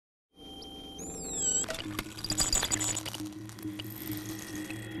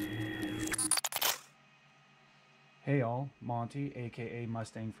Hey all, Monty, aka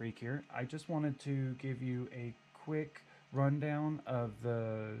Mustang Freak here. I just wanted to give you a quick rundown of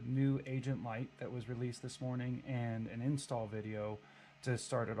the new Agent Lite that was released this morning and an install video to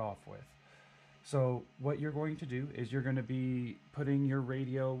start it off with. So what you're going to do is you're going to be putting your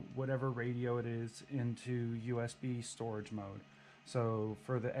radio, whatever radio it is, into USB storage mode. So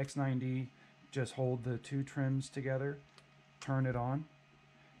for the X90, just hold the two trims together, turn it on,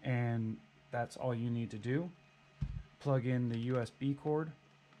 and that's all you need to do. Plug in the USB cord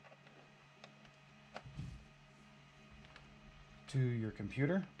to your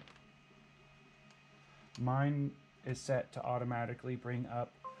computer. Mine is set to automatically bring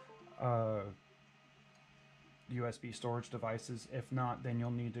up USB storage devices. If not, then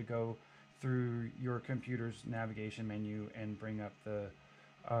you'll need to go through your computer's navigation menu and bring up the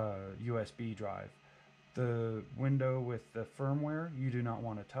USB drive. The window with the firmware you do not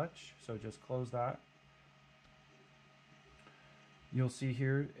want to touch, so just close that. You'll see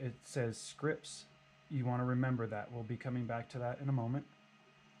here it says scripts. You want to remember that. We'll be coming back to that in a moment.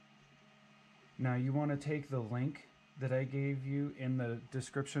 Now you want to take the link that I gave you in the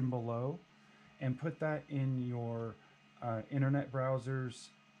description below and put that in your internet browser's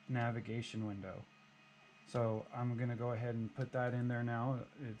navigation window. So I'm going to go ahead and put that in there now.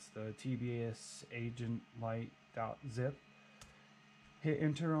 It's the TBS Agent Lite.zip. Hit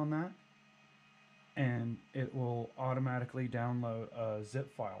enter on that, and it will automatically download a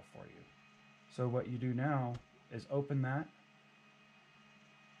zip file for you. So what you do now is open that,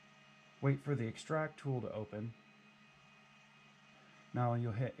 wait for the extract tool to open. Now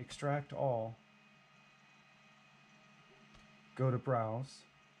you'll hit extract all, go to browse.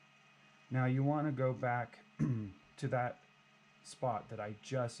 Now you want to go back to that spot that I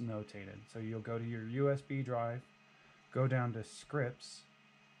just notated. So you'll go to your USB drive, go down to scripts,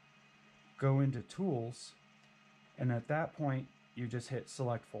 go into tools, and at that point you just hit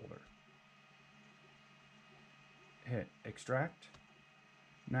select folder. Hit extract.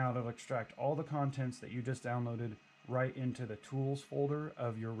 Now it'll extract all the contents that you just downloaded right into the tools folder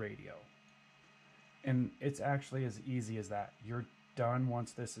of your radio. And it's actually as easy as that. You're done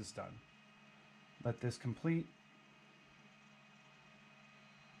once this is done. Let this complete.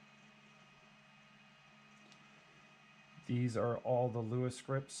 These are all the Lewis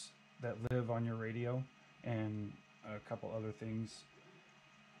scripts that live on your radio and a couple other things.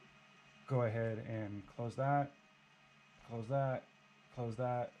 Go ahead and close that, close that, close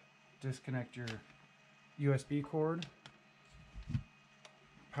that. Disconnect your USB cord.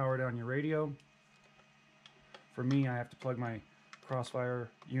 Power down your radio. For me, I have to plug my Crossfire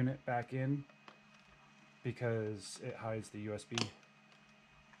unit back in because it hides the USB.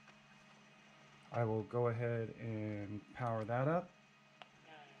 I will go ahead and power that up.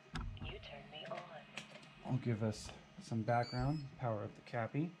 You turn me on. I'll give us some background, power up the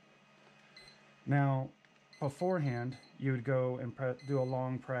cappy. Now, beforehand, you would go and do a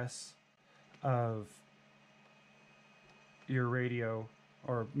long press of your radio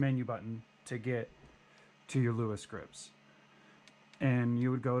or menu button to get to your Lewis scripts. And you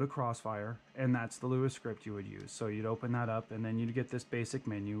would go to Crossfire, and that's the Lewis script you would use. So you'd open that up, and then you'd get this basic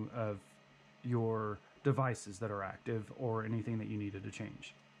menu of your devices that are active or anything that you needed to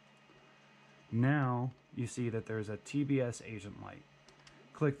change. Now you see that there's a TBS Agent Lite.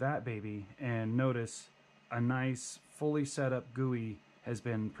 Click that baby and notice a nice fully set up GUI has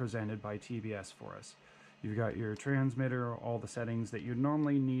been presented by TBS for us. You've got your transmitter, all the settings that you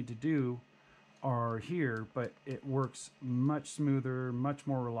normally need to do are here, but it works much smoother, much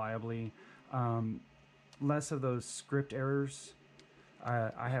more reliably. Less of those script errors.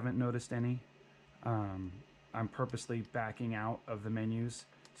 I haven't noticed any. I'm purposely backing out of the menus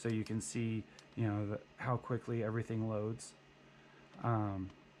so you can see, you know, how quickly everything loads.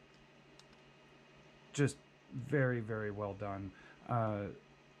 Just very, very well done.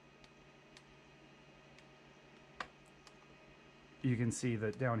 You can see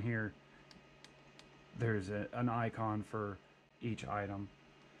that down here there's an icon for each item.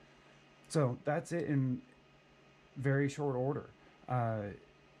 So that's it in very short order.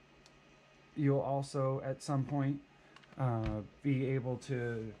 You'll also at some point be able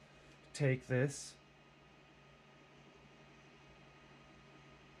to take this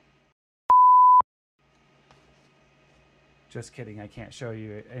just kidding, I can't show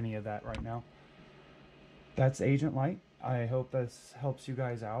you any of that right now. That's Agent Lite. I hope this helps you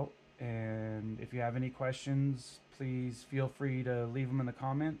guys out, and if you have any questions, please feel free to leave them in the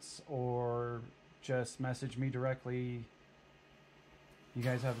comments or just message me directly. You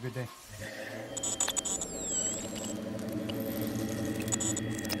guys have a good day.